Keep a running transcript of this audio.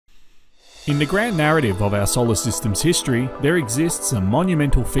In the grand narrative of our solar system's history, there exists a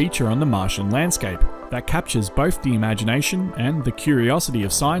monumental feature on the Martian landscape that captures both the imagination and the curiosity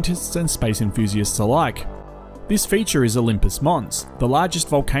of scientists and space enthusiasts alike. This feature is Olympus Mons, the largest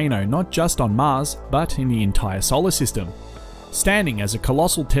volcano not just on Mars, but in the entire solar system. Standing as a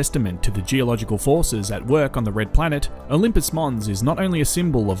colossal testament to the geological forces at work on the red planet, Olympus Mons is not only a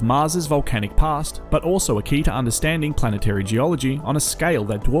symbol of Mars's volcanic past, but also a key to understanding planetary geology on a scale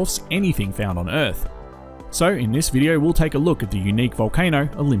that dwarfs anything found on Earth. So in this video we'll take a look at the unique volcano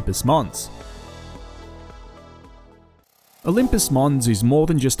Olympus Mons. Olympus Mons is more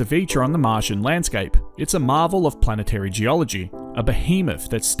than just a feature on the Martian landscape. It's a marvel of planetary geology, a behemoth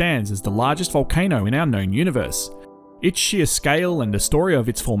that stands as the largest volcano in our known universe. Its sheer scale and the story of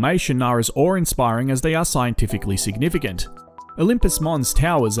its formation are as awe-inspiring as they are scientifically significant. Olympus Mons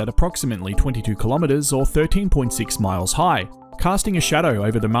towers at approximately 22 kilometers or 13.6 miles high, casting a shadow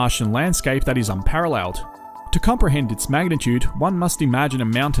over the Martian landscape that is unparalleled. To comprehend its magnitude, one must imagine a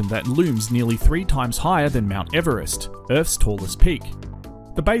mountain that looms nearly 3 times higher than Mount Everest, Earth's tallest peak.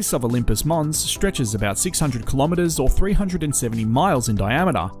 The base of Olympus Mons stretches about 600 kilometers or 370 miles in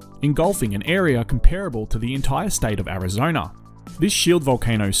diameter, engulfing an area comparable to the entire state of Arizona. This shield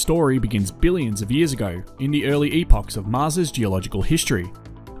volcano story begins billions of years ago, in the early epochs of Mars's geological history.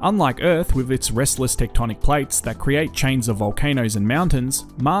 Unlike Earth with its restless tectonic plates that create chains of volcanoes and mountains,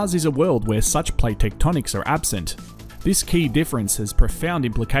 Mars is a world where such plate tectonics are absent. This key difference has profound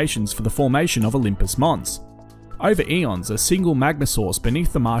implications for the formation of Olympus Mons. Over eons, a single magma source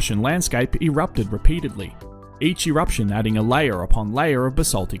beneath the Martian landscape erupted repeatedly, each eruption adding a layer upon layer of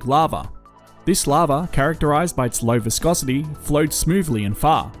basaltic lava. This lava, characterized by its low viscosity, flowed smoothly and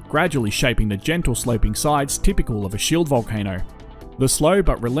far, gradually shaping the gentle sloping sides typical of a shield volcano. The slow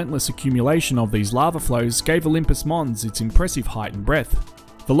but relentless accumulation of these lava flows gave Olympus Mons its impressive height and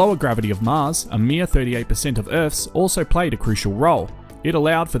breadth. The lower gravity of Mars, a mere 38% of Earth's, also played a crucial role. It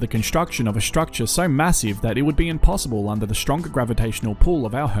allowed for the construction of a structure so massive that it would be impossible under the stronger gravitational pull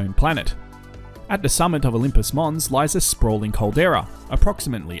of our home planet. At the summit of Olympus Mons lies a sprawling caldera,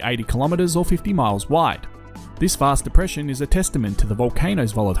 approximately 80 kilometers or 50 miles wide. This vast depression is a testament to the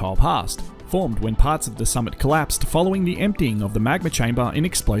volcano's volatile past, formed when parts of the summit collapsed following the emptying of the magma chamber in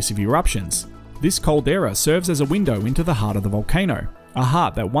explosive eruptions. This caldera serves as a window into the heart of the volcano, a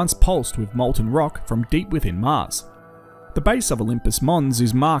heart that once pulsed with molten rock from deep within Mars. The base of Olympus Mons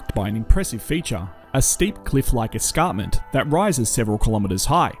is marked by an impressive feature, a steep cliff-like escarpment that rises several kilometers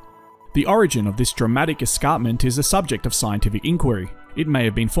high. The origin of this dramatic escarpment is a subject of scientific inquiry. It may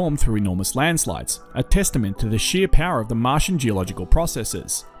have been formed through enormous landslides, a testament to the sheer power of the Martian geological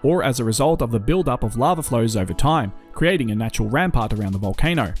processes, or as a result of the build-up of lava flows over time, creating a natural rampart around the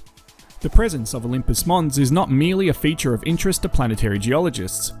volcano. The presence of Olympus Mons is not merely a feature of interest to planetary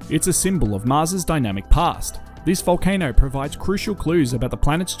geologists, it's a symbol of Mars's dynamic past. This volcano provides crucial clues about the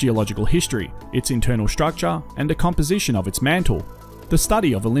planet's geological history, its internal structure, and the composition of its mantle. The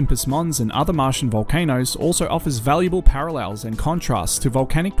study of Olympus Mons and other Martian volcanoes also offers valuable parallels and contrasts to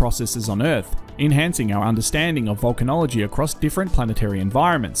volcanic processes on Earth, enhancing our understanding of volcanology across different planetary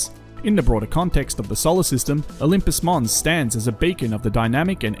environments. In the broader context of the solar system, Olympus Mons stands as a beacon of the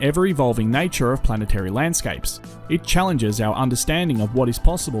dynamic and ever-evolving nature of planetary landscapes. It challenges our understanding of what is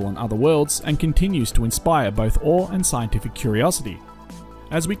possible on other worlds and continues to inspire both awe and scientific curiosity.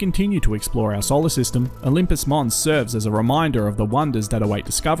 As we continue to explore our solar system, Olympus Mons serves as a reminder of the wonders that await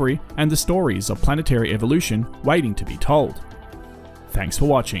discovery and the stories of planetary evolution waiting to be told. Thanks for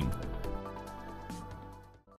watching.